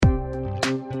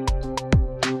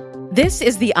This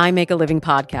is the I Make a Living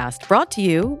podcast, brought to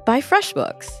you by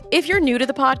FreshBooks. If you're new to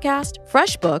the podcast,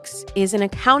 FreshBooks is an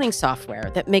accounting software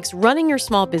that makes running your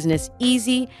small business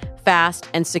easy, fast,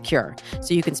 and secure,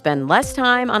 so you can spend less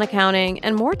time on accounting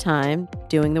and more time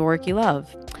doing the work you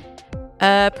love.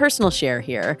 Personal share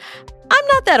here. I'm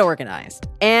not that organized,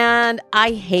 and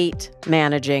I hate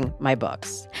managing my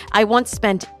books. I once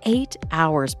spent 8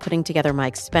 hours putting together my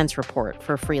expense report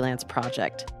for a freelance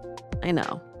project. I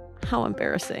know. How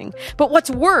embarrassing. But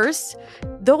what's worse,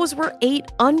 those were 8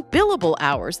 unbillable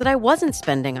hours that I wasn't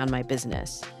spending on my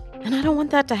business. And I don't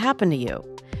want that to happen to you.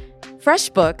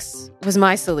 FreshBooks was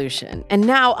my solution, and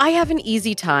now I have an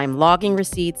easy time logging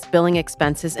receipts, billing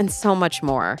expenses, and so much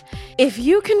more. If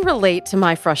you can relate to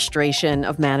my frustration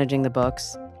of managing the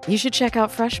books, you should check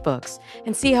out FreshBooks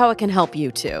and see how it can help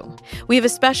you too. We have a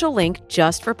special link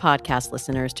just for podcast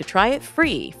listeners to try it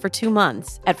free for 2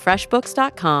 months at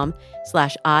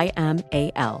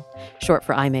freshbooks.com/IMAL, short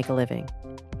for I Make a Living.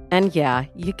 And yeah,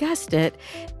 you guessed it,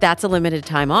 that's a limited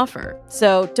time offer.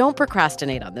 So don't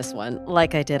procrastinate on this one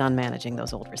like I did on managing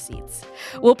those old receipts.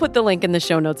 We'll put the link in the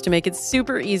show notes to make it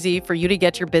super easy for you to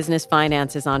get your business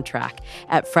finances on track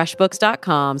at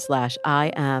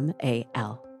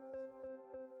freshbooks.com/IMAL.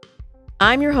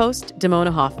 I'm your host,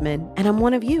 Damona Hoffman, and I'm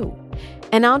one of you,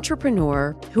 an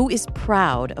entrepreneur who is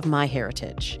proud of my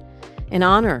heritage. In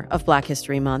honor of Black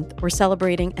History Month, we're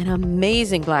celebrating an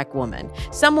amazing Black woman,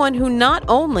 someone who not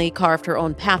only carved her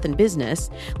own path in business,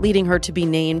 leading her to be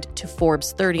named to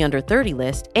Forbes 30 Under 30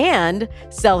 list and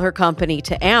sell her company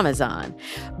to Amazon,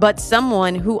 but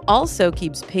someone who also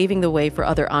keeps paving the way for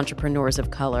other entrepreneurs of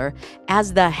color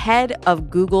as the head of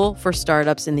Google for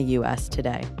startups in the U.S.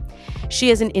 today. She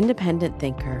is an independent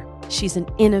thinker. She's an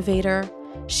innovator.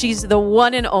 She's the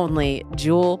one and only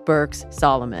Jewel Burks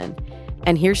Solomon.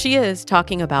 And here she is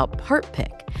talking about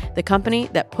PartPick, the company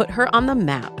that put her on the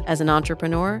map as an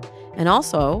entrepreneur and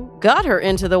also got her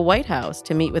into the White House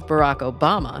to meet with Barack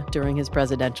Obama during his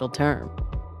presidential term.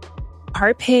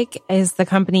 PartPick is the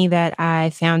company that I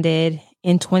founded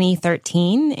in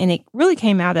 2013, and it really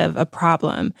came out of a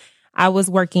problem. I was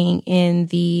working in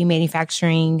the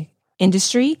manufacturing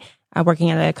industry, working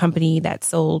at a company that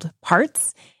sold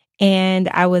parts, and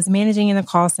I was managing in a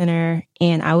call center,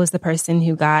 and I was the person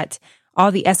who got all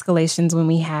the escalations when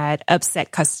we had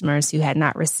upset customers who had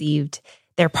not received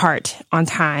their part on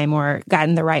time or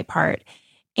gotten the right part.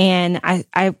 And I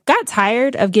got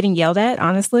tired of getting yelled at,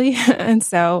 honestly. And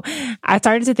so I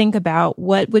started to think about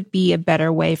what would be a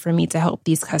better way for me to help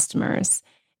these customers.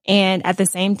 And at the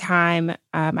same time,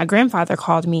 my grandfather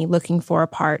called me looking for a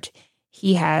part.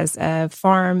 He has a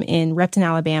farm in Repton,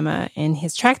 Alabama, and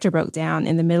his tractor broke down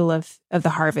in the middle of the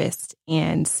harvest.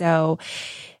 And so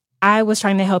I was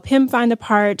trying to help him find a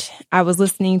part. I was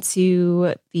listening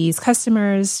to these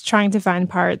customers trying to find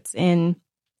parts. And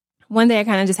one day I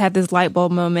kind of just had this light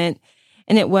bulb moment.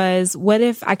 And it was, what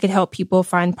if I could help people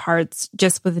find parts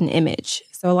just with an image?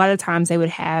 So a lot of times they would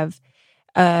have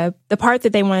the part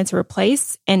that they wanted to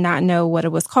replace and not know what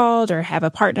it was called or have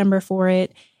a part number for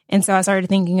it. And so I started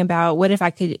thinking about what if I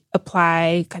could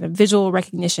apply kind of visual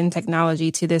recognition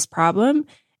technology to this problem.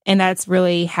 And that's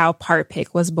really how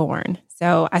PartPick was born.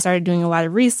 So I started doing a lot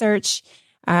of research,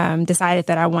 decided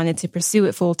that I wanted to pursue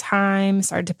it full time,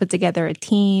 started to put together a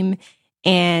team,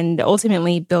 and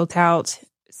ultimately built out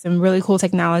some really cool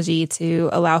technology to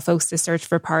allow folks to search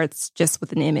for parts just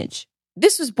with an image.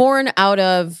 This was born out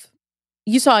of,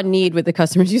 you saw a need with the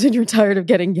customers. You said you're tired of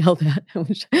getting yelled at,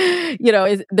 which,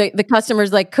 is the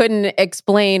customers couldn't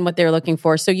explain what they're looking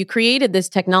for. So you created this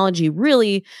technology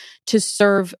really to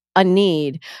serve a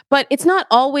need. But it's not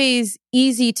always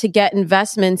easy to get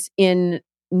investments in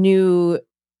a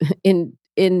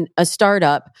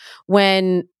startup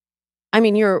when,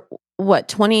 you're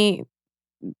 20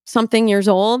 something years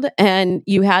old and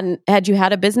had you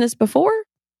had a business before?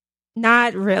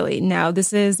 Not really. No,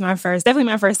 this is definitely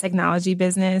my first technology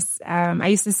business. I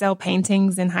used to sell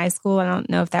paintings in high school. I don't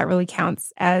know if that really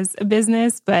counts as a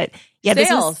business, but yeah,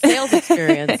 sales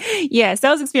experience. Yeah,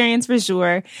 sales experience for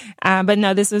sure. But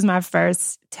no, this was my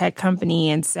first tech company.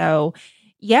 And so,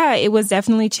 yeah, it was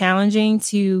definitely challenging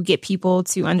to get people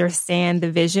to understand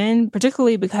the vision,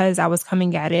 particularly because I was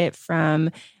coming at it from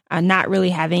not really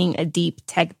having a deep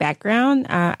tech background.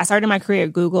 I started my career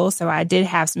at Google, so I did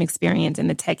have some experience in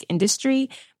the tech industry,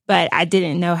 but I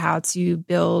didn't know how to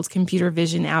build computer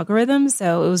vision algorithms.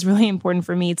 So it was really important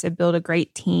for me to build a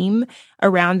great team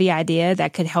around the idea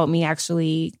that could help me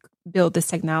actually build this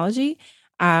technology.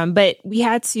 But we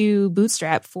had to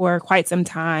bootstrap for quite some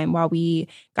time while we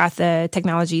got the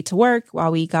technology to work,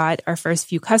 while we got our first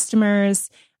few customers.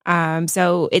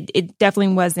 So it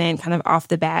definitely wasn't kind of off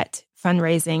the bat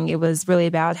fundraising. It was really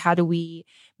about how do we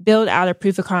build out a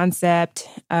proof of concept,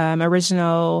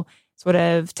 original sort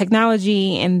of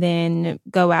technology, and then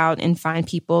go out and find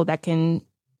people that can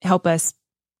help us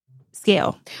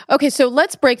scale. Okay, so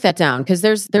let's break that down, because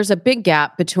there's a big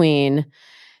gap between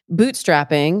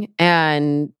bootstrapping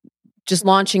and just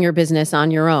launching your business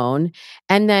on your own.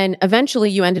 And then eventually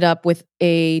you ended up with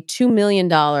a $2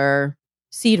 million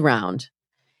seed round.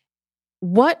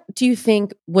 What do you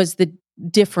think was the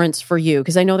difference for you?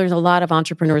 Because I know there's a lot of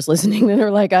entrepreneurs listening that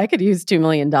are like, I could use $2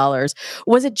 million.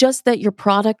 Was it just that your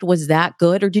product was that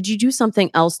good, or did you do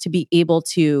something else to be able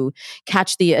to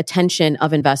catch the attention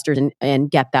of investors and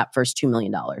get that first $2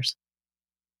 million?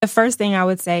 The first thing I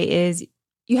would say is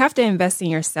you have to invest in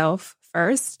yourself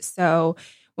first. So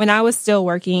when I was still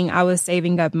working, I was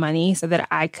saving up money so that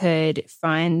I could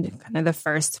fund kind of the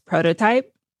first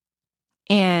prototype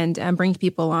and bring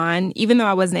people on. Even though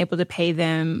I wasn't able to pay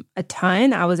them a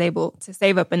ton, I was able to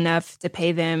save up enough to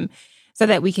pay them so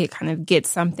that we could kind of get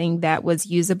something that was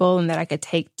usable and that I could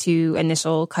take to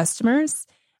initial customers.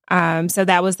 So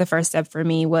that was the first step for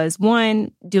me, was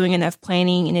one, doing enough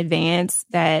planning in advance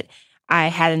that I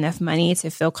had enough money to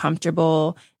feel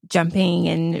comfortable jumping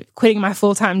and quitting my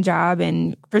full-time job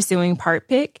and pursuing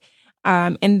PartPick.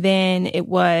 And then it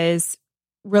was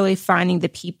really finding the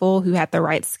people who had the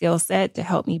right skill set to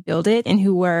help me build it and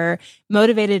who were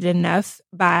motivated enough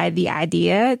by the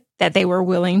idea that they were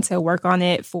willing to work on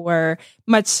it for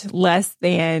much less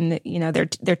than,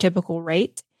 their typical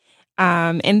rate.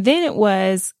 And then it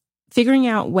was figuring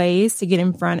out ways to get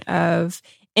in front of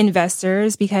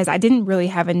investors, because I didn't really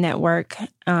have a network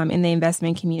in the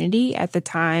investment community at the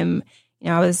time.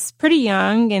 I was pretty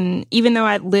young, and even though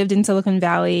I lived in Silicon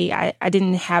Valley, I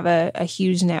didn't have a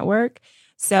huge network.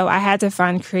 So I had to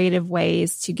find creative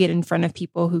ways to get in front of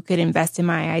people who could invest in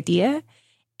my idea.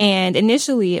 And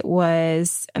initially it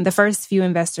was, and the first few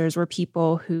investors were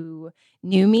people who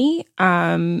knew me,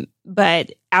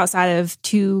 but outside of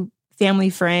two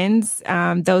family friends,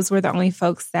 those were the only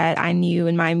folks that I knew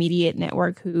in my immediate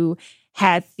network who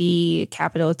had the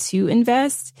capital to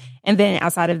invest. And then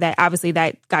outside of that, obviously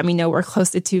that got me nowhere close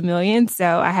to 2 million.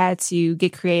 So I had to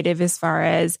get creative as far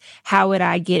as how would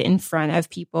I get in front of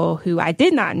people who I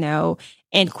did not know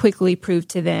and quickly prove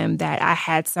to them that I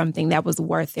had something that was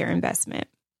worth their investment.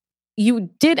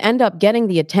 You did end up getting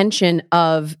the attention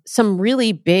of some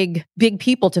really big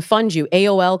people to fund you.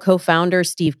 AOL co-founder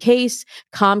Steve Case,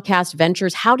 Comcast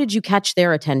Ventures. How did you catch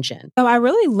their attention? So I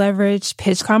really leveraged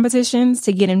pitch competitions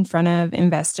to get in front of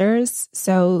investors.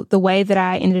 So the way that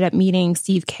I ended up meeting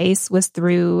Steve Case was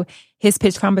through his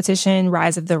pitch competition,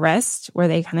 Rise of the Rest, where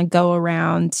they kind of go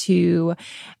around to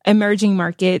emerging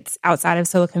markets outside of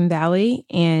Silicon Valley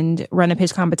and run a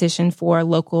pitch competition for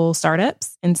local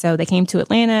startups. And so they came to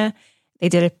Atlanta, they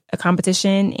did a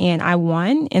competition, and I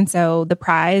won. And so the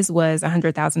prize was a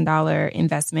 $100,000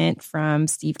 investment from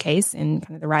Steve Case and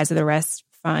kind of the Rise of the Rest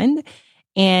fund.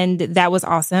 And that was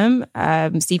awesome.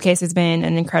 Steve Case has been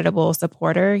an incredible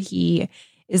supporter. He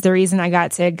is the reason I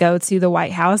got to go to the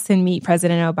White House and meet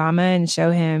President Obama and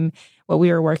show him what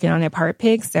we were working on at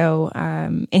PartPick. So,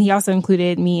 and he also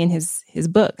included me in his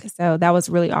book. So that was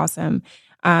really awesome.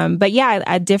 But yeah,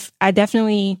 I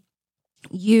definitely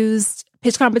used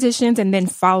pitch competitions and then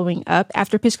following up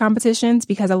after pitch competitions,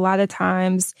 because a lot of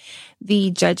times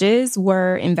the judges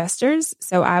were investors.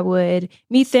 So I would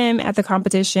meet them at the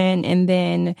competition and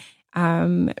then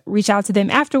reach out to them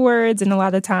afterwards. And a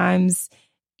lot of times,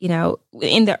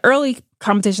 in the early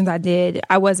competitions I did,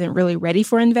 I wasn't really ready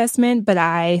for investment, but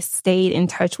I stayed in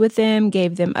touch with them,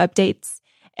 gave them updates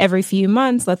every few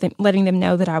months, letting them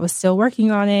know that I was still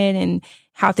working on it and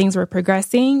how things were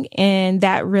progressing. And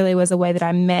that really was a way that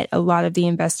I met a lot of the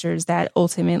investors that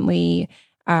ultimately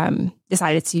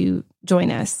decided to join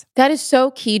us. That is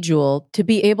so key, Jewel, to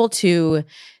be able to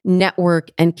network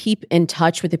and keep in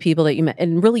touch with the people that you met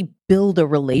and really build a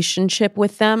relationship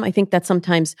with them. I think that's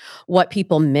sometimes what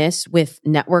people miss with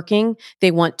networking.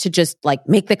 They want to just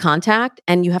make the contact,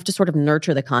 and you have to sort of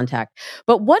nurture the contact.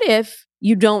 But what if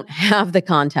you don't have the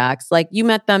contacts? Like, you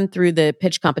met them through the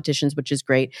pitch competitions, which is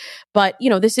great. But,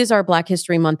 this is our Black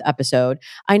History Month episode.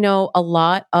 I know a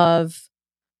lot of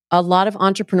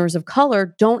entrepreneurs of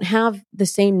color don't have the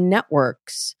same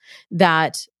networks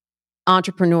that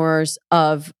entrepreneurs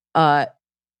of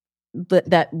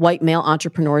that white male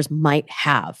entrepreneurs might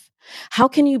have. How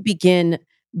can you begin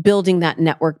building that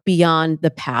network beyond the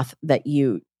path that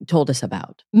you told us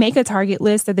about? Make a target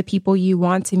list of the people you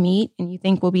want to meet and you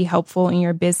think will be helpful in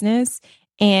your business,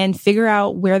 and figure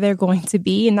out where they're going to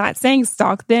be. And not saying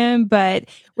stalk them, but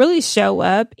really show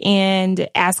up and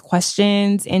ask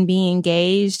questions and be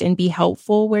engaged and be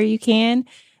helpful where you can.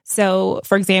 So,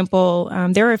 for example,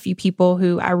 there were a few people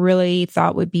who I really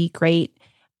thought would be great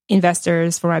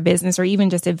investors for my business or even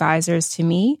just advisors to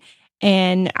me.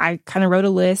 And I kind of wrote a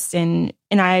list and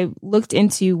I looked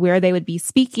into where they would be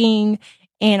speaking.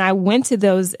 And I went to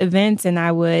those events and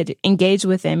I would engage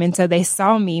with them. And so they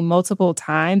saw me multiple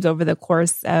times over the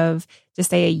course of just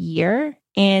say a year.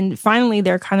 And finally,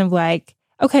 they're kind of like,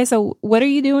 okay, so what are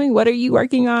you doing? What are you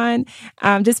working on?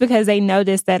 Just because they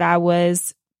noticed that I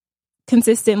was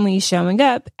consistently showing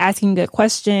up, asking good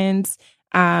questions,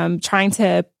 trying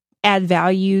to add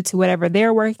value to whatever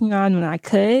they're working on when I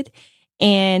could.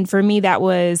 And for me, that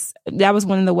was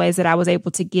one of the ways that I was able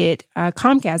to get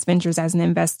Comcast Ventures as an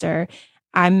investor.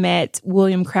 I met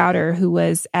William Crowder, who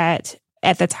was at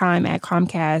the time at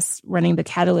Comcast running the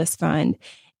Catalyst Fund.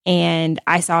 And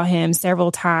I saw him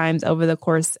several times over the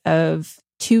course of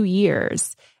 2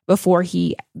 years before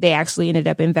they actually ended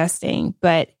up investing.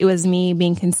 But it was me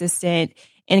being consistent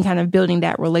and kind of building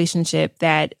that relationship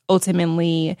that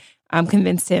ultimately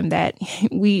convinced him that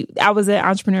I was an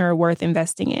entrepreneur worth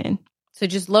investing in. So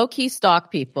just low-key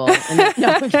stalk people.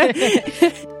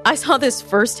 I saw this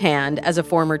firsthand as a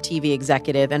former TV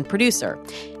executive and producer.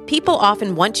 People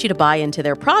often want you to buy into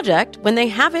their project when they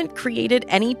haven't created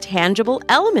any tangible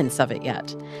elements of it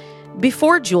yet.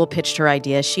 Before Jewel pitched her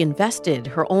idea, she invested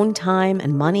her own time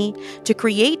and money to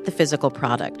create the physical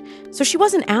product. So she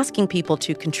wasn't asking people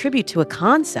to contribute to a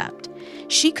concept.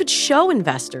 She could show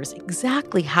investors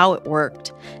exactly how it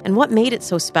worked and what made it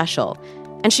so special.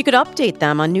 And she could update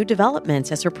them on new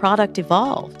developments as her product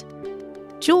evolved.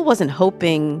 Jewel wasn't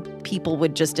hoping people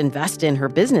would just invest in her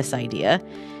business idea.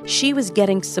 She was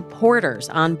getting supporters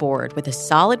on board with a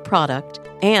solid product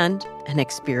and an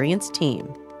experienced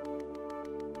team.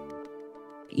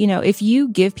 You know, if you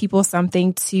give people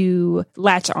something to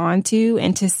latch onto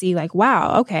and to see like,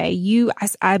 wow, okay,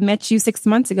 I met you 6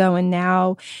 months ago and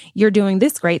now you're doing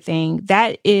this great thing,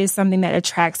 that is something that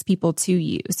attracts people to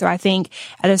you. So I think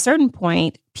at a certain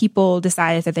point, people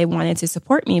decided that they wanted to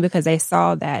support me because they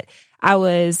saw that I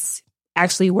was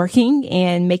actually working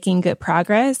and making good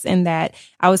progress and that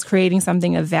I was creating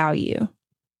something of value.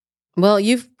 Well,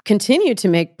 you've continued to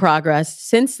make progress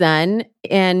since then,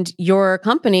 and your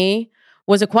company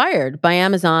was acquired by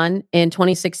Amazon in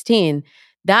 2016.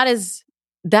 That is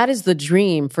the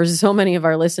dream for so many of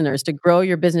our listeners, to grow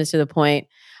your business to the point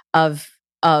of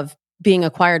being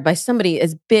acquired by somebody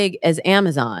as big as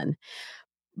Amazon.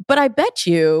 But I bet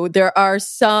you there are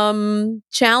some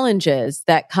challenges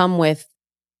that come with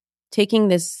taking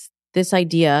this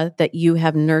idea that you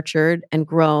have nurtured and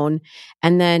grown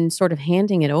and then sort of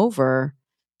handing it over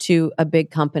to a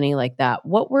big company like that.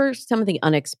 What were some of the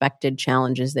unexpected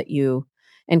challenges that you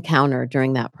encountered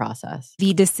during that process?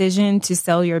 The decision to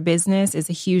sell your business is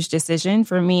a huge decision.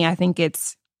 For me, I think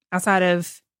it's, outside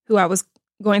of who I was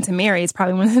going to marry, it's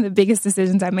probably one of the biggest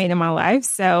decisions I made in my life.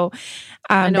 So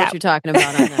I know what you're talking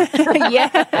about on that.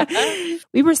 Yeah.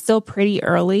 We were still pretty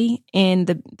early in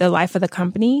the life of the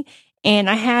company. And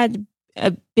I had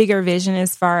a bigger vision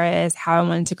as far as how I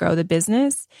wanted to grow the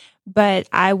business. But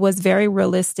I was very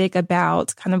realistic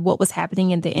about kind of what was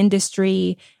happening in the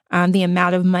industry, the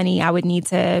amount of money I would need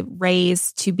to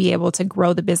raise to be able to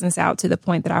grow the business out to the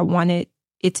point that I wanted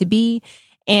it to be.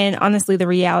 And honestly, the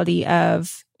reality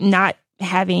of not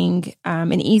having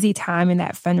an easy time in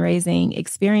that fundraising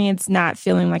experience, not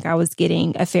feeling like I was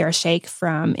getting a fair shake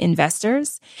from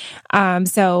investors.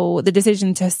 So the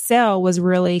decision to sell was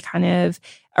really kind of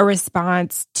a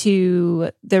response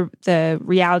to the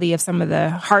reality of some of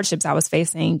the hardships I was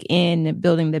facing in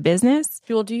building the business.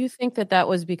 Jewel, do you think that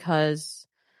was because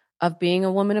of being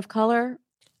a woman of color?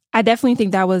 I definitely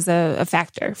think that was a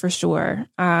factor for sure.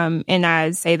 And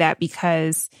I say that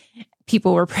because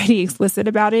people were pretty explicit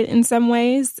about it in some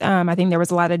ways. I think there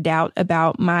was a lot of doubt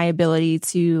about my ability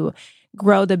to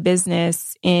grow the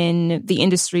business in the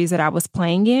industries that I was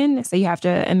playing in. So you have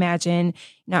to imagine,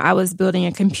 I was building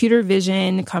a computer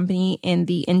vision company in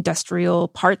the industrial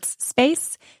parts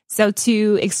space. So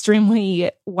two extremely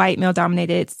white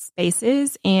male-dominated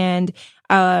spaces. And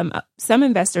some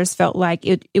investors felt like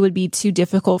it would be too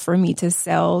difficult for me to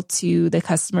sell to the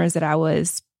customers that I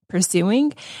was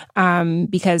pursuing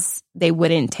because they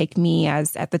wouldn't take me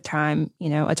as, at the time, a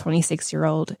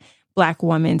 26-year-old Black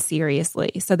woman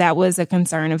seriously. So that was a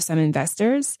concern of some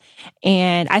investors.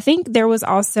 And I think there was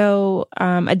also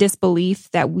a disbelief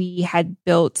that we had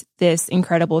built this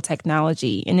incredible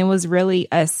technology. And it was really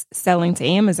us selling to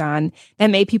Amazon that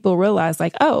made people realize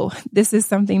like, oh, this is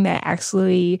something that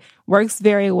actually works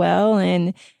very well.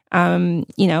 And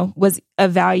was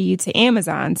of value to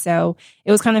Amazon. So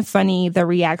it was kind of funny, the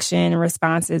reaction and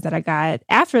responses that I got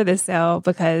after the sale,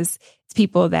 because it's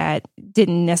people that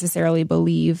didn't necessarily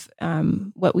believe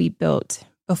what we built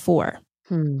before.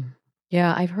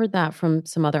 Yeah, I've heard that from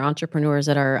some other entrepreneurs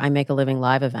at our I Make a Living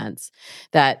live events,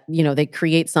 that, they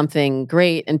create something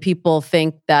great and people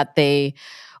think that they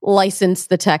licensed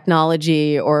the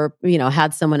technology or,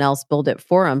 had someone else build it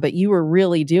for them, but you were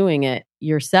really doing it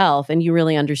yourself and you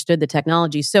really understood the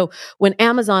technology. So when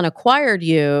Amazon acquired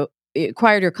your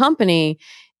company,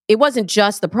 it wasn't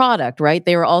just the product, right?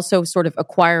 They were also sort of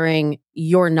acquiring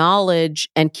your knowledge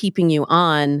and keeping you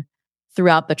on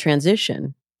throughout the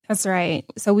transition. That's right.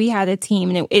 So we had a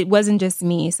team, and it wasn't just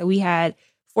me. So we had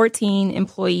 14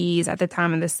 employees at the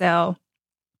time of the sale.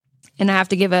 And I have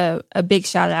to give a big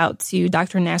shout out to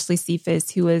Dr. Nashley Cephas,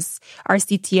 who was our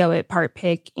CTO at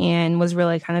PartPick and was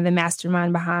really kind of the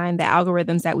mastermind behind the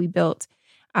algorithms that we built.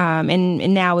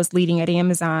 And now is leading at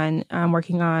Amazon,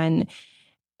 working on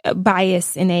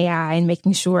bias in AI and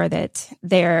making sure that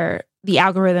the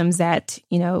algorithms that,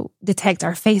 detect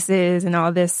our faces and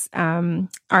all this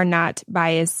are not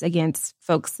biased against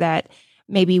folks that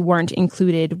maybe weren't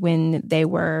included when they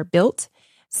were built.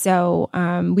 So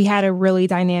we had a really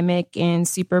dynamic and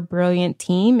super brilliant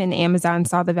team, and Amazon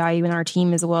saw the value in our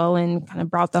team as well and kind of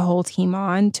brought the whole team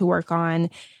on to work on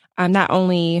not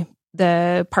only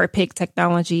the PartPick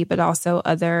technology, but also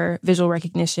other visual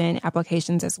recognition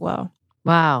applications as well.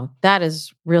 Wow, that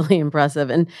is really impressive.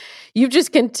 And you've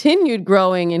just continued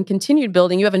growing and continued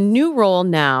building. You have a new role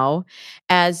now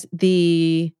as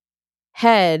the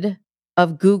head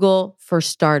of Google for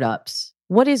Startups.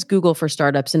 What is Google for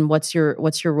Startups and what's your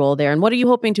role there? And what are you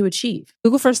hoping to achieve?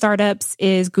 Google for Startups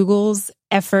is Google's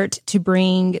effort to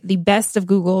bring the best of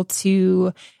Google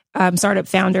to startup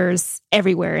founders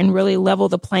everywhere and really level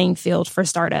the playing field for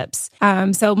startups.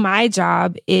 So my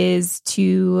job is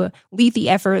to lead the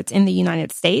efforts in the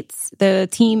United States. The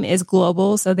team is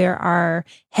global, so there are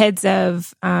heads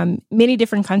of many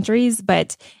different countries,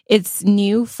 but it's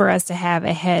new for us to have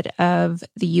a head of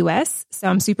the US. So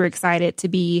I'm super excited to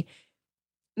be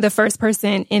the first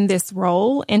person in this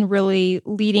role and really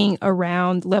leading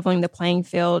around leveling the playing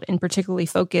field, and particularly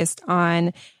focused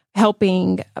on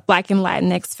helping Black and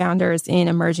Latinx founders in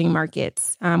emerging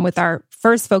markets, with our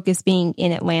first focus being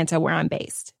in Atlanta, where I'm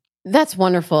based. That's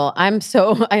wonderful. I am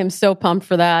so pumped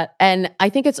for that. And I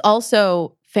think it's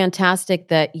also fantastic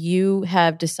that you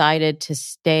have decided to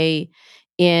stay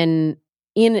in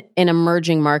an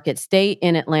emerging market, stay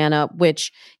in Atlanta,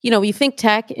 which, you think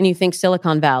tech and you think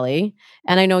Silicon Valley.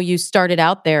 And I know you started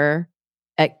out there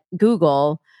at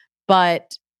Google,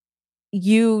 but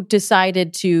you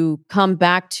decided to come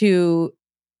back to,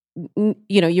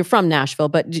 you're from Nashville,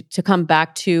 but to come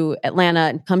back to Atlanta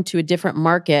and come to a different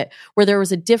market where there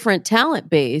was a different talent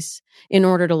base in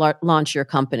order to launch your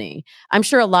company. I'm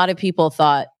sure a lot of people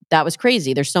thought that was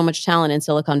crazy. There's so much talent in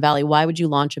Silicon Valley. Why would you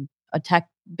launch a tech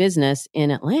business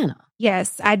in Atlanta?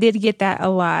 Yes, I did get that a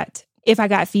lot. If I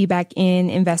got feedback in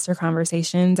investor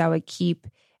conversations, I would keep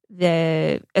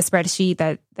a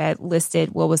spreadsheet that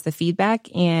listed what was the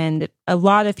feedback. And a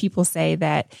lot of people say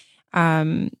that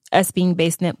us being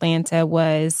based in Atlanta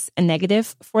was a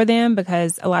negative for them,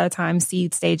 because a lot of times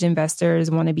seed stage investors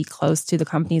want to be close to the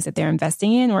companies that they're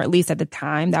investing in, or at least at the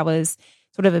time that was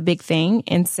sort of a big thing.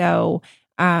 And so,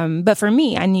 but for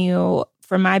me, I knew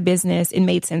for my business, it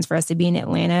made sense for us to be in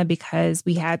Atlanta because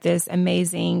we had this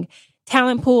amazing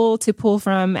talent pool to pull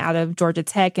from out of Georgia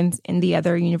Tech and the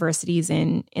other universities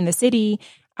in the city.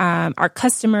 Our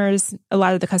customers, a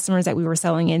lot of the customers that we were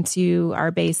selling into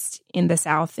are based in the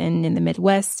South and in the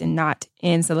Midwest and not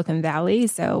in Silicon Valley.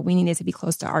 So we needed to be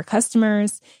close to our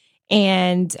customers.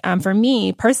 And for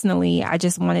me personally, I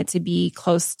just wanted to be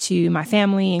close to my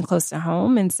family and close to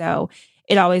home. And so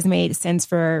it always made sense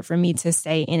for me to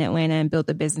stay in Atlanta and build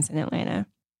the business in Atlanta.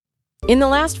 In the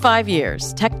last 5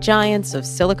 years, tech giants of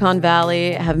Silicon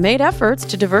Valley have made efforts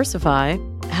to diversify.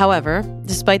 However,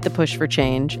 despite the push for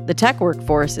change, the tech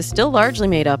workforce is still largely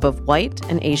made up of white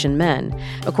and Asian men,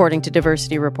 according to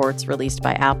diversity reports released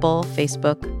by Apple,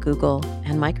 Facebook, Google,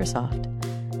 and Microsoft.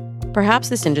 Perhaps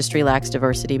this industry lacks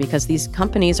diversity because these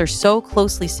companies are so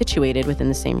closely situated within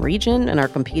the same region and are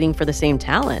competing for the same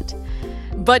talent.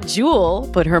 But Jewel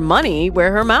put her money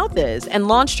where her mouth is and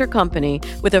launched her company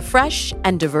with a fresh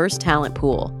and diverse talent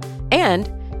pool.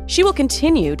 And she will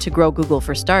continue to grow Google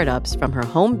for Startups from her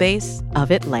home base of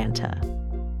Atlanta.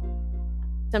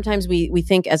 Sometimes we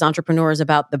think as entrepreneurs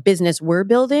about the business we're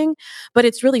building, but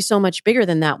it's really so much bigger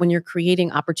than that when you're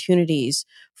creating opportunities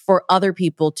for other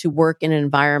people to work in an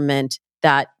environment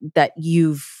that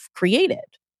you've created.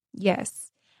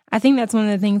 Yes. I think that's one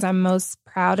of the things I'm most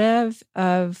proud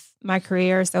of my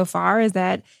career so far is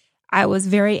that I was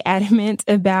very adamant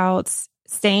about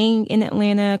staying in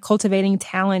Atlanta, cultivating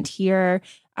talent here,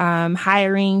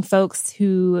 hiring folks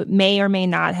who may or may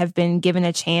not have been given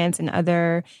a chance in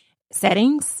other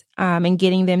settings, and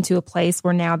getting them to a place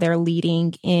where now they're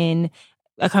leading in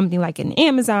a company like an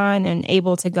Amazon and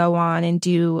able to go on and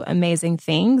do amazing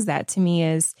things. That to me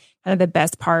is kind of the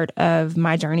best part of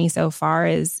my journey so far,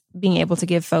 is being able to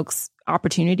give folks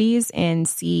opportunities and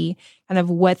see kind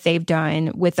of what they've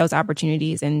done with those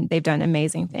opportunities. And they've done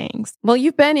amazing things. Well,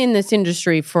 you've been in this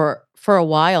industry for a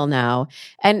while now,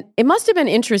 and it must have been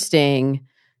interesting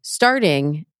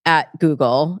starting at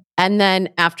Google. And then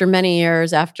after many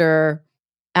years, after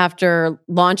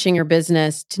launching your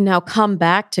business, to now come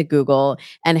back to Google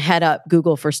and head up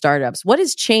Google for Startups. What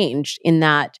has changed in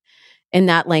that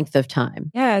length of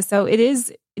time? Yeah, so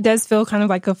it does feel kind of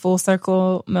like a full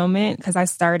circle moment because I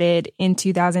started in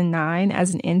 2009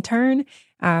 as an intern.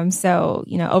 So,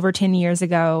 over 10 years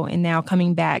ago, and now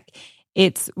coming back,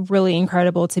 it's really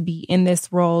incredible to be in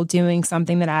this role doing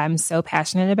something that I'm so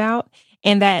passionate about.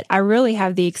 And that I really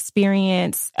have the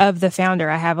experience of the founder.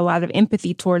 I have a lot of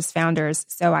empathy towards founders.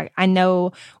 So I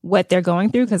know what they're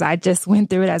going through because I just went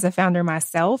through it as a founder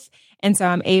myself. And so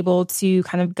I'm able to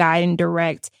kind of guide and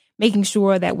direct, making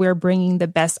sure that we're bringing the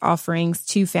best offerings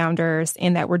to founders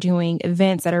and that we're doing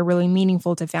events that are really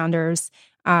meaningful to founders.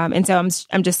 And so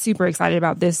I'm just super excited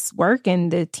about this work, and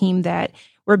the team that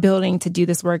we're building to do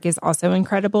this work is also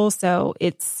incredible. So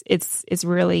it's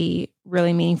really,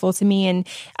 really meaningful to me. And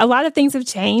a lot of things have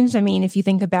changed. I mean, if you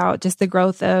think about just the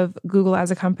growth of Google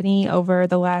as a company over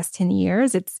the last 10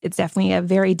 years, it's definitely a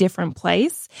very different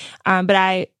place.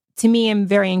 But to me, I'm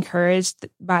very encouraged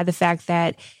by the fact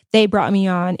that they brought me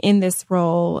on in this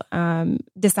role,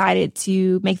 decided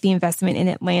to make the investment in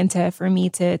Atlanta for me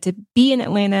to be in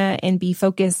Atlanta and be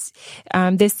focused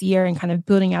this year and kind of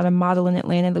building out a model in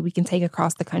Atlanta that we can take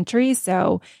across the country.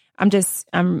 So I'm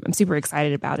super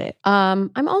excited about it.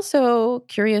 I'm also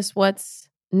curious what's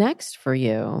next for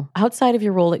you outside of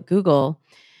your role at Google.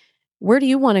 Where do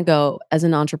you want to go as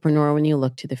an entrepreneur when you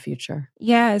look to the future?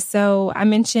 Yeah, so I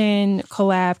mentioned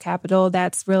Collab Capital.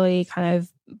 That's really kind of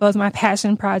both my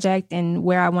passion project and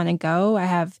where I want to go. I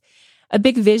have a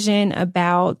big vision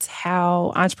about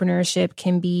how entrepreneurship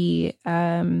can be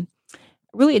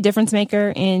really a difference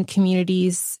maker in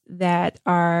communities that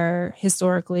are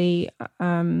historically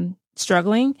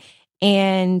struggling.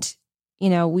 And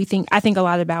I think a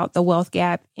lot about the wealth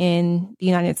gap in the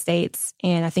United States,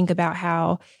 and I think about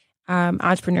how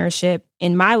entrepreneurship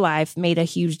in my life made a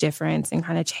huge difference and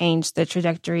kind of changed the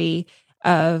trajectory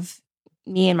of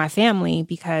me and my family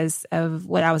because of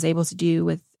what I was able to do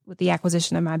with the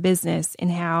acquisition of my business,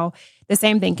 and how the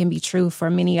same thing can be true for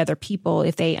many other people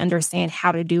if they understand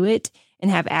how to do it and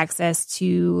have access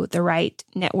to the right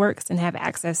networks and have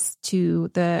access to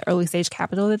the early stage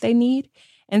capital that they need.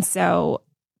 And so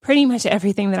pretty much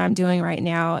everything that I'm doing right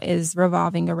now is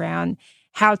revolving around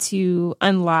how to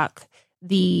unlock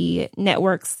the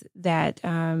networks that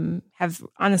have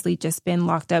honestly just been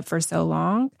locked up for so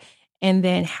long, and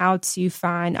then how to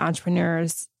find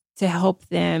entrepreneurs to help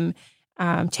them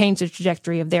change the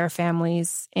trajectory of their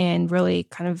families and really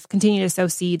kind of continue to sow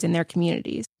seeds in their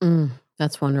communities.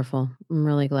 That's wonderful. I'm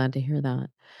really glad to hear that.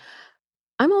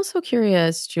 I'm also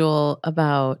curious, Jewel,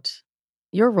 about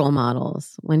your role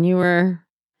models. When you were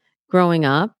growing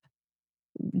up,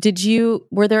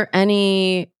 were there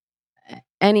any,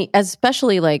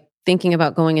 especially like thinking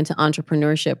about going into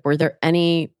entrepreneurship, were there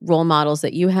any role models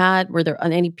that you had? Were there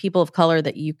any people of color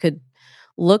that you could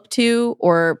look to,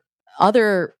 or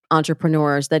other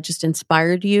entrepreneurs that just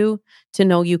inspired you to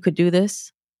know you could do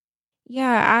this?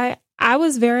 Yeah, I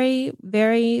was very,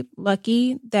 very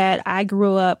lucky that I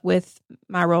grew up with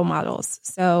my role models.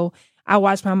 So I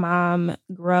watched my mom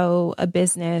grow a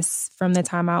business from the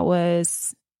time I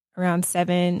was around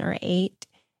 7 or 8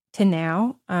 to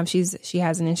now. She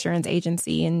has an insurance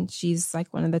agency, and she's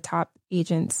like one of the top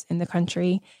agents in the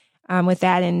country with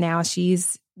that. And now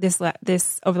she's this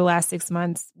over the last 6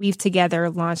 months, we've together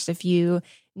launched a few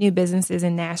new businesses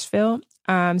in Nashville.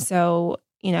 So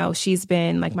she's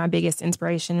been like my biggest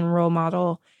inspiration and role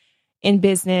model in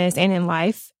business and in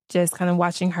life. Just kind of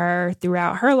watching her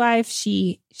throughout her life.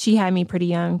 She had me pretty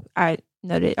young. I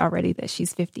noted already that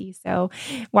she's 50. So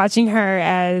watching her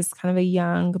as kind of a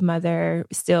young mother,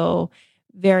 still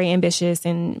very ambitious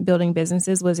in building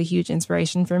businesses, was a huge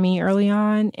inspiration for me early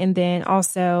on. And then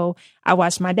also I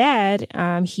watched my dad.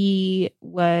 He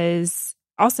was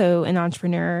also an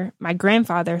entrepreneur. My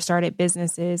grandfather started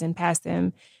businesses and passed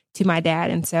them to my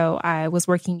dad. And so I was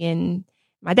working in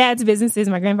my dad's businesses,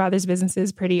 my grandfather's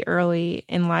businesses pretty early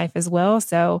in life as well.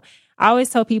 So I always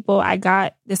tell people I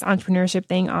got this entrepreneurship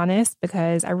thing honest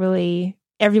because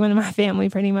everyone in my family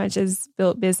pretty much has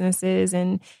built businesses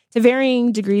and to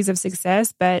varying degrees of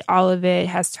success, but all of it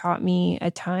has taught me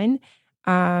a ton.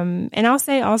 And I'll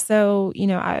say also,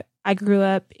 I grew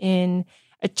up in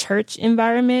a church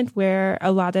environment where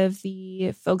a lot of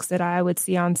the folks that I would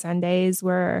see on Sundays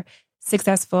were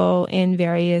successful in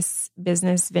various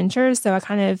business ventures. So I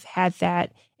kind of had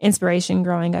that inspiration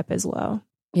growing up as well.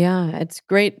 Yeah, it's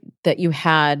great that you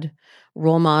had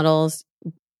role models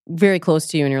very close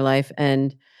to you in your life.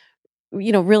 And,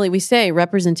 really, we say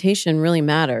representation really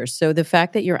matters. So the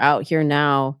fact that you're out here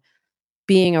now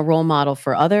being a role model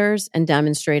for others and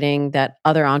demonstrating that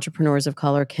other entrepreneurs of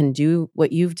color can do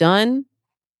what you've done,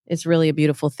 it's really a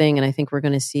beautiful thing. And I think we're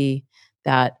going to see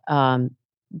that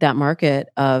that market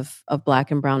of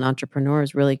Black and brown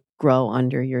entrepreneurs really grow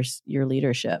under your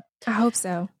leadership. I hope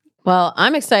so. Well,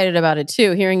 I'm excited about it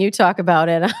too. Hearing you talk about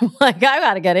it, I'm like, I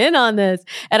got to get in on this.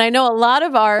 And I know a lot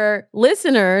of our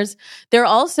listeners, they're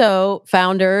also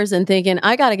founders and thinking,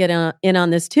 I got to get in on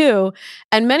this too.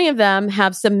 And many of them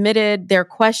have submitted their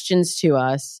questions to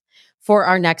us for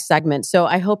our next segment. So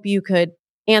I hope you could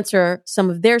answer some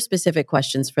of their specific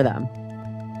questions for them.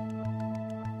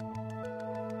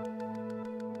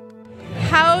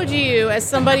 How do you, as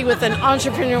somebody with an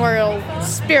entrepreneurial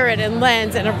spirit and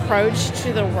lens and approach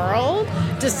to the world,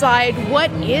 decide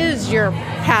what is your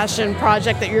passion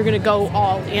project that you're going to go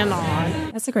all in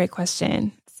on? That's a great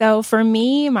question. So for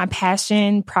me, my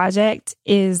passion project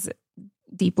is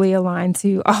deeply aligned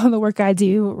to all the work I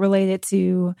do related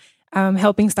to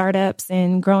helping startups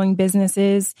and growing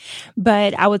businesses.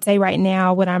 But I would say right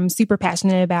now, what I'm super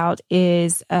passionate about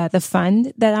is the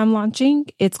fund that I'm launching.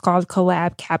 It's called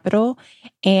Collab Capital,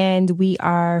 and we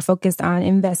are focused on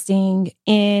investing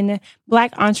in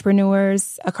Black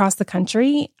entrepreneurs across the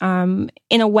country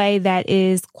in a way that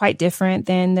is quite different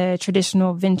than the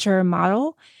traditional venture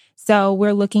model. So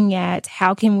we're looking at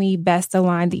how can we best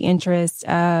align the interests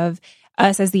of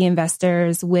us as the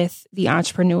investors with the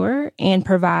entrepreneur and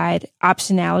provide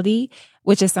optionality,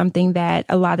 which is something that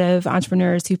a lot of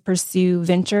entrepreneurs who pursue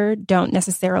venture don't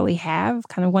necessarily have.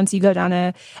 Kind of once you go down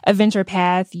a venture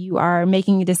path, you are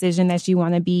making a decision that you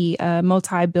want to be a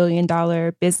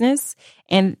multi-billion-dollar business.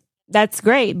 And that's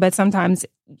great, but sometimes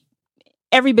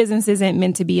every business isn't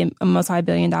meant to be a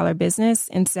multi-billion-dollar business.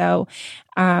 And so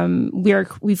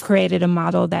we've created a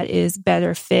model that is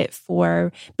better fit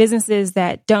for businesses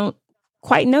that don't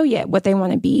quite know yet what they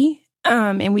want to be.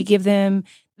 And we give them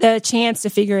the chance to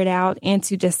figure it out and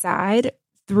to decide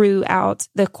throughout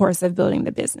the course of building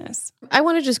the business. I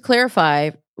want to just clarify,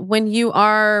 when you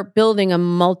are building a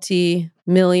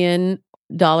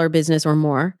multi-million-dollar business or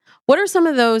more, what are some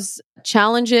of those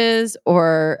challenges,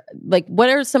 or what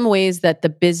are some ways that the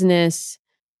business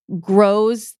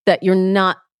grows that you're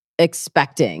not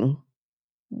expecting?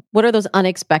 What are those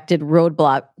unexpected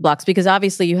roadblocks? Because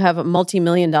obviously you have a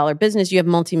multi-million-dollar business, you have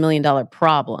multi-million-dollar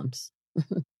problems.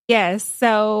 Yes.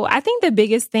 So I think the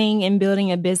biggest thing in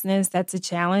building a business that's a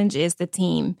challenge is the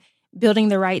team, building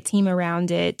the right team around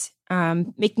it,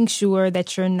 making sure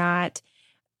that you're not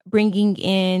bringing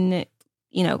in,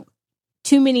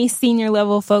 too many senior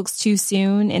level folks too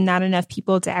soon and not enough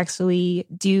people to actually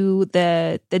do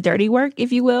the dirty work,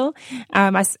 if you will.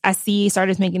 I see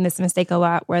startups making this mistake a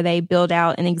lot where they build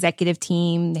out an executive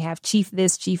team. They have chief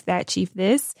this, chief that, chief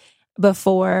this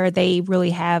before they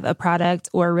really have a product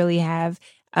or really have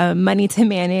money to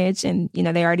manage. And,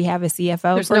 they already have a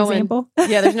CFO, for example.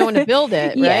 There's no one to build it,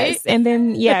 right? Yes. And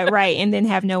then, right. And then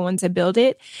have no one to build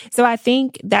it. So I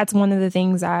think that's one of the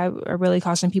things I really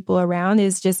caution people around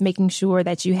is just making sure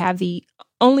that you have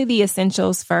only the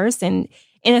essentials first. And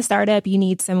in a startup, you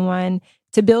need someone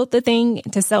to build the thing,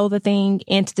 to sell the thing,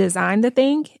 and to design the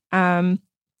thing.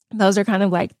 Those are kind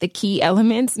of like the key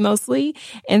elements mostly.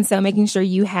 And so making sure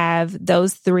you have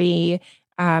those three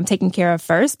taken care of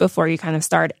first before you kind of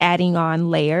start adding on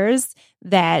layers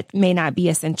that may not be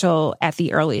essential at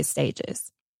the earliest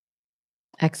stages.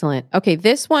 Excellent. Okay,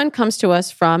 this one comes to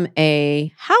us from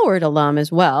a Howard alum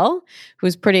as well,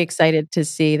 who's pretty excited to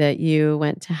see that you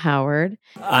went to Howard.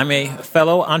 I'm a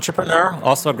fellow entrepreneur,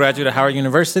 also a graduate of Howard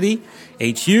University,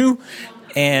 HU.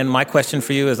 And my question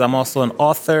for you is, I'm also an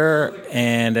author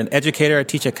and an educator. I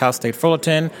teach at Cal State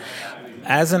Fullerton.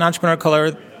 As an entrepreneur of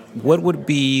color, what would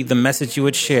be the message you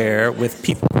would share with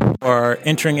people who are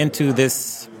entering into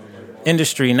this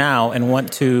industry now and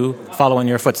want to follow in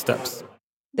your footsteps?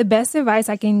 The best advice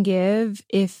I can give,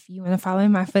 if you want to follow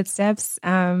in my footsteps,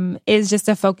 is just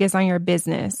to focus on your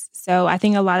business. So I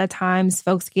think a lot of times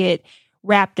folks get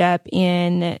wrapped up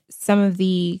in some of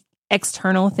the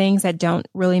external things that don't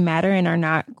really matter and are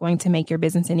not going to make your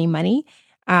business any money.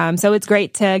 So it's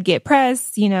great to get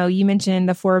press. You know, you mentioned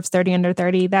the Forbes 30 under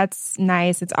 30. That's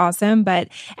nice. It's awesome. But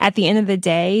at the end of the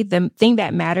day, the thing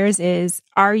that matters is,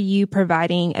 are you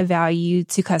providing a value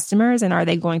to customers and are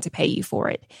they going to pay you for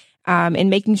it? And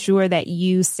making sure that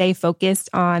you stay focused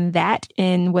on that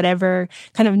in whatever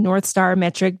kind of North Star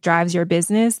metric drives your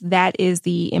business. That is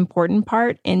the important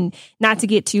part, and not to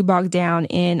get too bogged down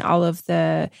in all of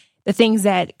the things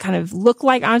that kind of look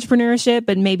like entrepreneurship,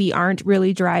 but maybe aren't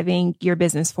really driving your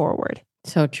business forward.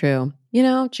 So true. You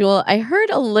know, Jewel, I heard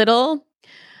a little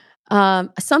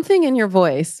something in your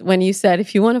voice when you said,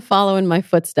 if you want to follow in my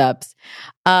footsteps.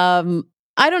 I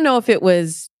don't know if it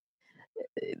was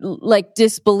like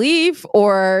disbelief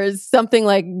or something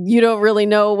like you don't really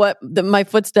know what my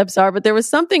footsteps are, but there was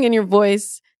something in your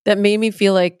voice that made me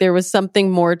feel like there was something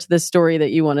more to the story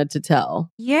that you wanted to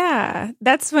tell. Yeah,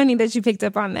 that's funny that you picked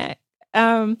up on that.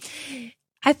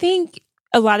 I think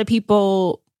a lot of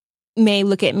people may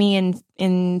look at me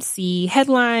and see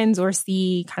headlines or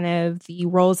see kind of the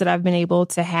roles that I've been able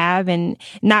to have and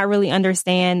not really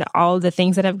understand all the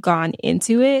things that have gone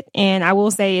into it. And I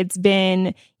will say it's been,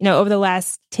 you know, over the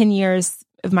last 10 years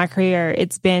of my career,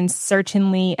 it's been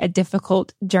certainly a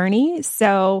difficult journey.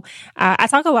 So I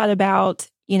talk a lot about,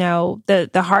 you know,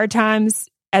 the hard times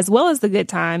as well as the good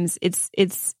times.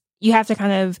 It's you have to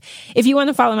kind of, if you want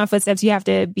to follow my footsteps, you have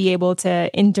to be able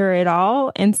to endure it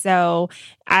all. And so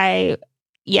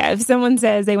if someone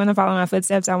says they want to follow my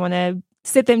footsteps, I want to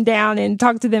sit them down and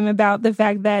talk to them about the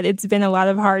fact that it's been a lot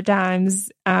of hard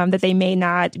times that they may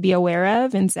not be aware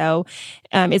of. And so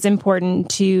it's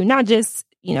important to not just,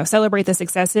 you know, celebrate the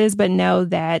successes, but know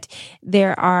that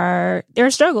there are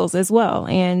struggles as well.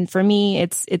 And for me,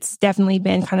 it's definitely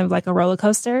been kind of like a roller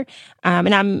coaster.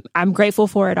 And I'm grateful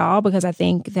for it all, because I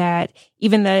think that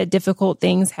even the difficult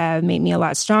things have made me a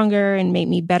lot stronger and made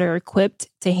me better equipped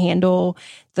to handle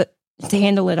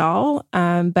it all.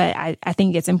 But I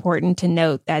think it's important to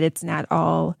note that it's not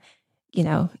all, you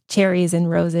know, cherries and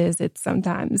roses. It's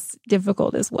sometimes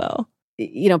difficult as well.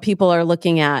 You know, people are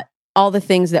looking at all the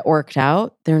things that worked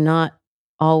out. They're not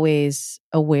always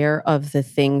aware of the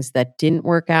things that didn't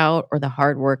work out or the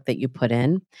hard work that you put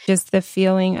in. Just the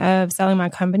feeling of selling my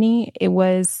company,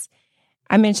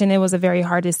 I mentioned it was a very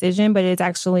hard decision, but it's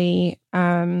actually,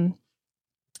 in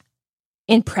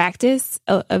practice,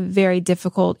 a very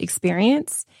difficult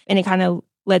experience. And it kind of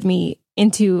led me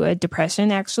into a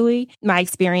depression, actually. My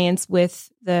experience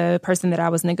with the person that I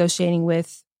was negotiating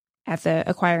with at the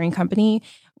acquiring company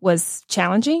was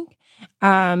challenging.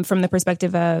 From the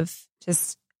perspective of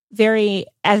just very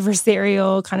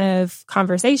adversarial kind of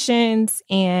conversations.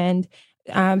 And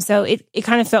so it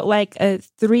kind of felt like a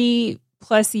 3+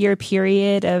 year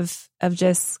period of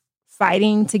just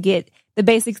fighting to get the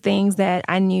basic things that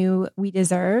I knew we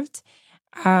deserved.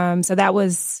 So that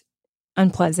was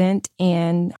unpleasant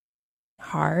and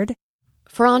hard.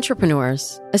 For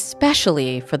entrepreneurs,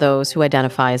 especially for those who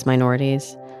identify as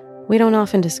minorities, we don't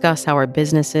often discuss how our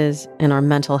businesses and our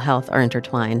mental health are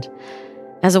intertwined.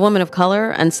 As a woman of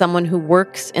color and someone who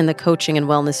works in the coaching and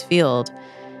wellness field,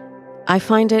 I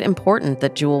find it important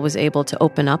that Jewel was able to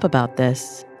open up about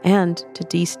this and to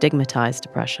destigmatize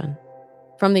depression.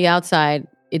 From the outside,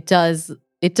 it does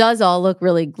all look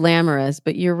really glamorous,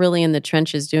 but you're really in the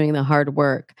trenches doing the hard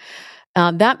work.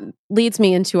 That leads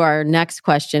me into our next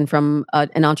question from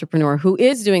an entrepreneur who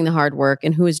is doing the hard work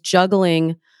and who is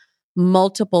juggling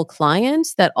multiple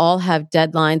clients that all have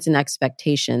deadlines and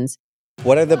expectations.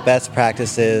 What are the best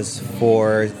practices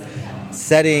for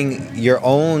setting your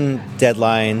own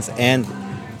deadlines and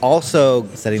also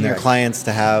setting their clients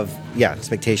to have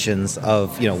expectations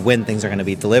of, you know, when things are going to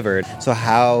be delivered? So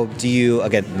how do you,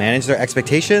 again, manage their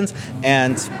expectations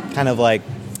and kind of like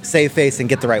save face and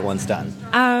get the right ones done?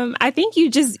 I think you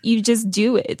just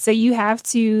do it. So you have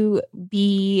to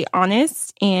be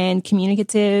honest and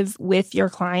communicative with your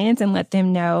clients and let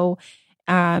them know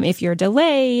if you're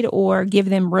delayed, or give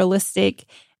them realistic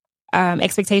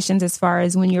expectations as far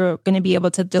as when you're going to be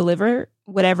able to deliver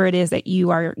whatever it is that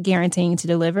you are guaranteeing to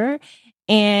deliver.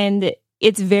 And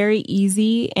it's very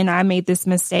easy. And I made this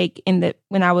mistake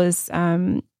when I was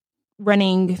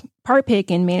running PartPick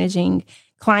and managing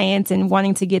clients and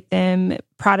wanting to get them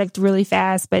product really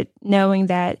fast, but knowing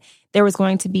that there was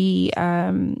going to be,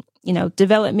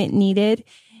 development needed.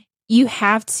 You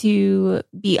have to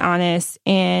be honest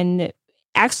and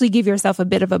actually give yourself a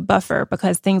bit of a buffer,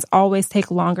 because things always take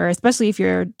longer, especially if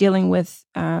you're dealing with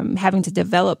having to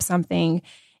develop something.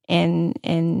 And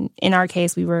in our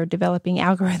case, we were developing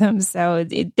algorithms. So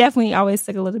it definitely always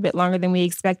took a little bit longer than we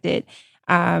expected.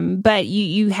 But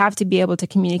you have to be able to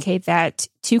communicate that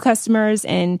to customers.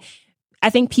 And I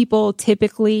think people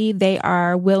typically, they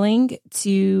are willing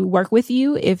to work with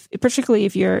you, particularly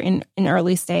if you're in an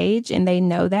early stage and they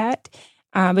know that.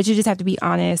 But you just have to be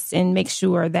honest and make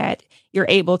sure that you're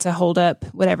able to hold up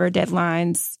whatever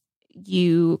deadlines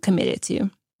you committed to.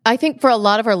 I think for a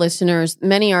lot of our listeners,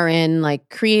 many are in like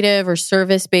creative or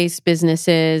service-based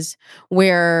businesses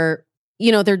where,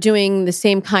 they're doing the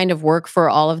same kind of work for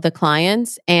all of the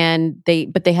clients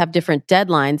but they have different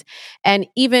deadlines. And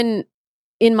even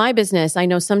in my business, I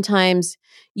know sometimes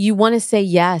you want to say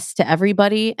yes to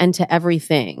everybody and to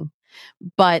everything,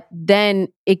 but then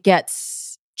it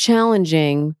gets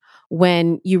challenging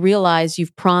when you realize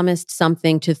you've promised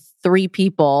something to 3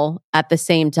 people at the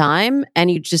same time and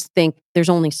you just think there's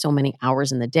only so many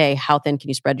hours in the day. How thin can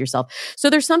you spread yourself? So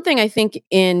there's something I think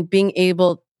in being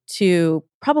able to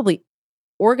probably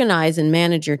organize and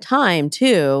manage your time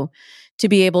too, to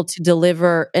be able to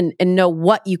deliver and know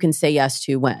what you can say yes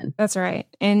to when. That's right.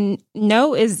 And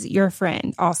no is your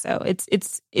friend also.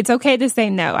 It's okay to say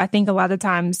no. I think a lot of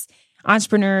times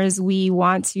entrepreneurs, we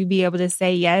want to be able to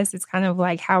say yes. It's kind of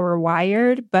like how we're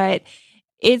wired, but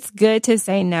it's good to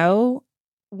say no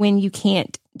when you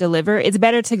can't deliver. It's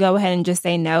better to go ahead and just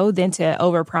say no than to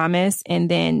overpromise and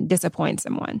then disappoint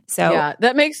someone. So yeah,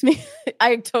 that makes me,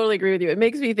 I totally agree with you. It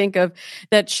makes me think of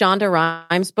that Shonda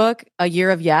Rhimes book, A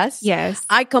Year of Yes. Yes.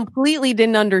 I completely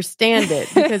didn't understand it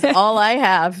because that's all I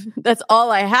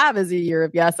have is a year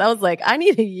of yes. I was like, I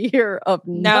need a year of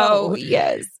no.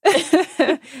 Yes.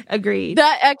 Agreed.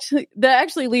 That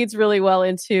actually leads really well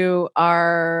into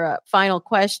our final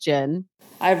question.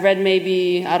 I've read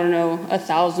maybe,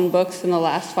 1,000 books in the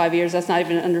last 5 years. That's not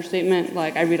even an understatement.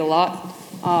 Like, I read a lot.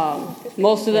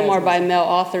 Most of them are by male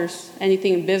authors.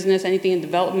 Anything in business, anything in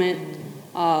development.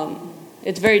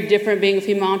 It's very different being a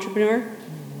female entrepreneur,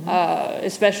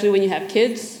 especially when you have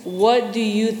kids. What do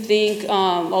you think a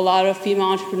lot of female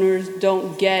entrepreneurs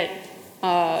don't get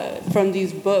from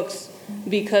these books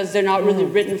because they're not really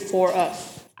written for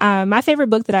us? My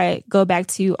favorite book that I go back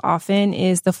to often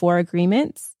is The 4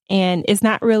 Agreements. And it's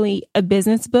not really a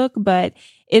business book, but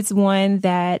it's one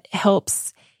that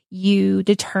helps you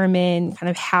determine kind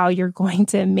of how you're going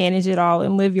to manage it all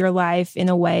and live your life in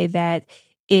a way that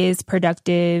is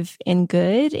productive and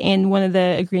good. And one of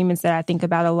the agreements that I think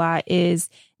about a lot is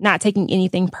not taking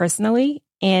anything personally.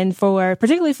 And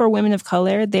particularly for women of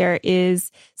color, there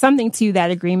is something to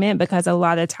that agreement because a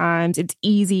lot of times it's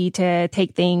easy to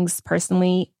take things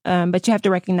personally. But you have to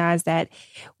recognize that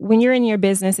when you're in your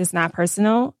business, it's not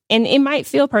personal. And it might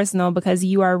feel personal because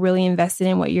you are really invested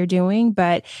in what you're doing.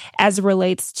 But as it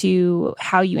relates to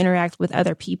how you interact with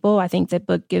other people, I think the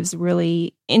book gives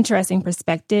really interesting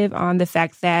perspective on the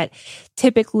fact that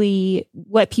typically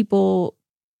what people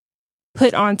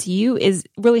put onto you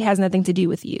really has nothing to do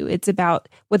with you. It's about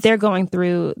what they're going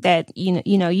through that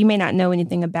you may not know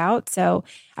anything about. So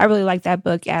I really like that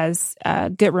book as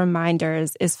good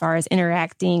reminders as far as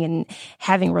interacting and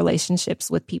having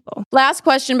relationships with people. Last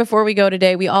question before we go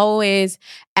today. We always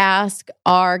ask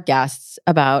our guests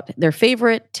about their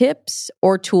favorite tips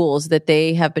or tools that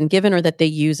they have been given or that they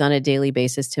use on a daily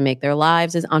basis to make their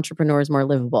lives as entrepreneurs more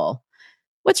livable.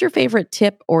 What's your favorite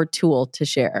tip or tool to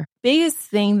share? Biggest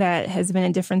thing that has been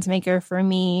a difference maker for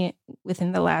me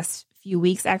within the last few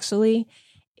weeks actually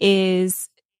is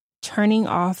turning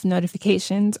off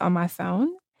notifications on my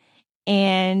phone.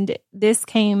 And this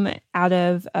came out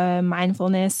of a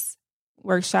mindfulness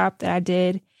workshop that I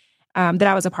did, that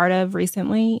I was a part of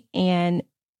recently. And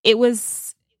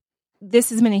this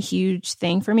has been a huge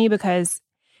thing for me because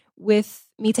with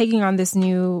me taking on this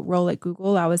new role at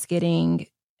Google, I was getting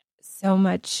so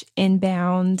much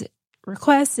inbound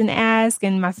requests and asks,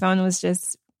 and my phone was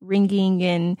just ringing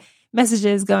and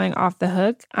messages going off the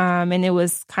hook. And it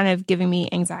was kind of giving me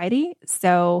anxiety.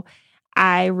 So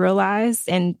I realized,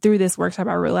 and through this workshop,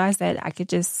 I realized that I could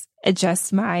just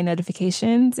adjust my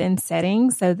notifications and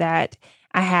settings so that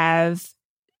I have,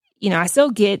 I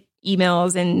still get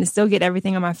emails and still get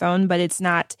everything on my phone, but it's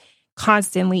not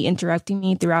constantly interrupting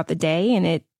me throughout the day. And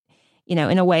it,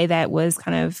 in a way that was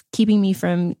kind of keeping me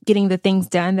from getting the things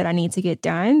done that I need to get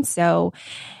done. So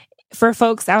for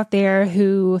folks out there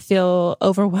who feel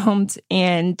overwhelmed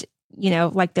and,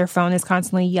 like their phone is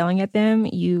constantly yelling at them,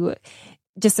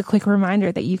 just a quick reminder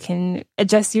that you can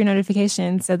adjust your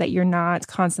notifications so that you're not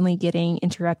constantly getting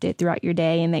interrupted throughout your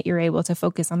day and that you're able to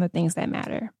focus on the things that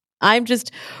matter. I'm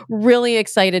just really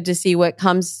excited to see what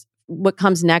comes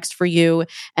next for you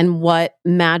and what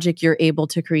magic you're able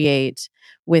to create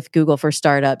with Google for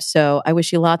Startups. So I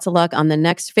wish you lots of luck on the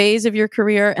next phase of your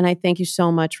career. And I thank you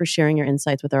so much for sharing your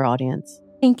insights with our audience.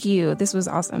 Thank you. This was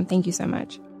awesome. Thank you so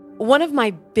much. One of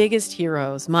my biggest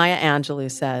heroes, Maya Angelou,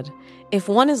 said, "If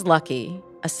one is lucky,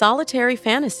 a solitary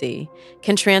fantasy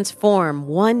can transform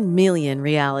 1 million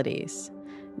realities."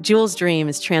 Jewel's dream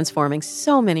is transforming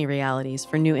so many realities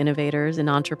for new innovators in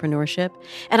entrepreneurship,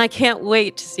 and I can't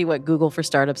wait to see what Google for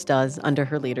Startups does under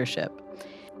her leadership.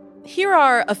 Here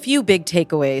are a few big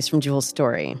takeaways from Jewel's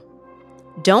story.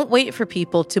 Don't wait for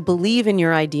people to believe in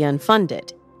your idea and fund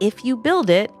it. If you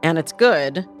build it and it's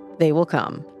good, they will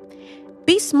come.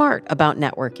 Be smart about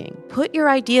networking. Put your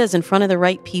ideas in front of the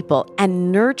right people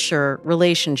and nurture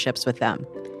relationships with them.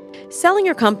 Selling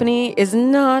your company is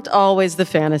not always the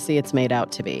fantasy it's made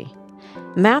out to be.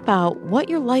 Map out what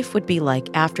your life would be like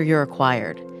after you're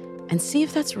acquired and see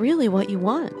if that's really what you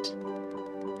want.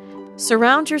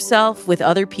 Surround yourself with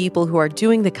other people who are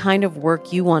doing the kind of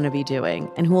work you want to be doing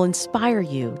and who will inspire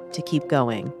you to keep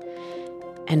going.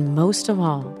 And most of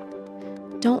all,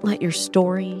 don't let your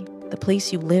story, the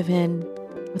place you live in,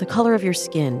 or the color of your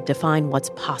skin define what's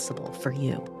possible for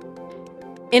you.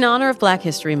 In honor of Black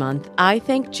History Month, I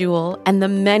thank Jewel and the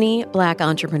many Black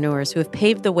entrepreneurs who have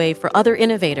paved the way for other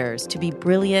innovators to be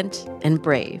brilliant and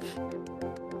brave.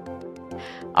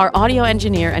 Our audio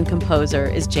engineer and composer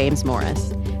is James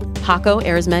Morris. Paco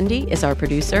Arizmendi is our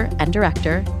producer and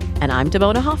director, and I'm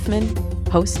Damona Hoffman,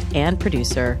 host and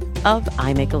producer of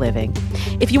I Make a Living.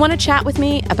 If you want to chat with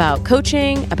me about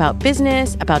coaching, about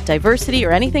business, about diversity,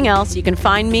 or anything else, you can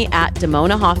find me at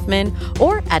Damona Hoffman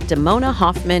or at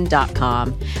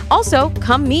damonahoffman.com. Also,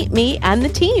 come meet me and the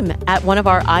team at one of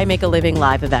our I Make a Living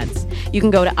live events. You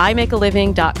can go to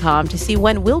imakealiving.com to see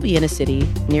when we'll be in a city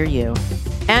near you.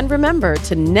 And remember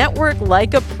to network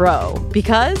like a pro,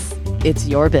 because it's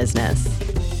your business.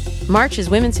 March is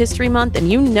Women's History Month,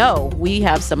 and you know we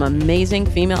have some amazing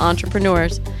female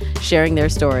entrepreneurs sharing their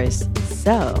stories.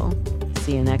 So,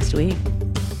 see you next week.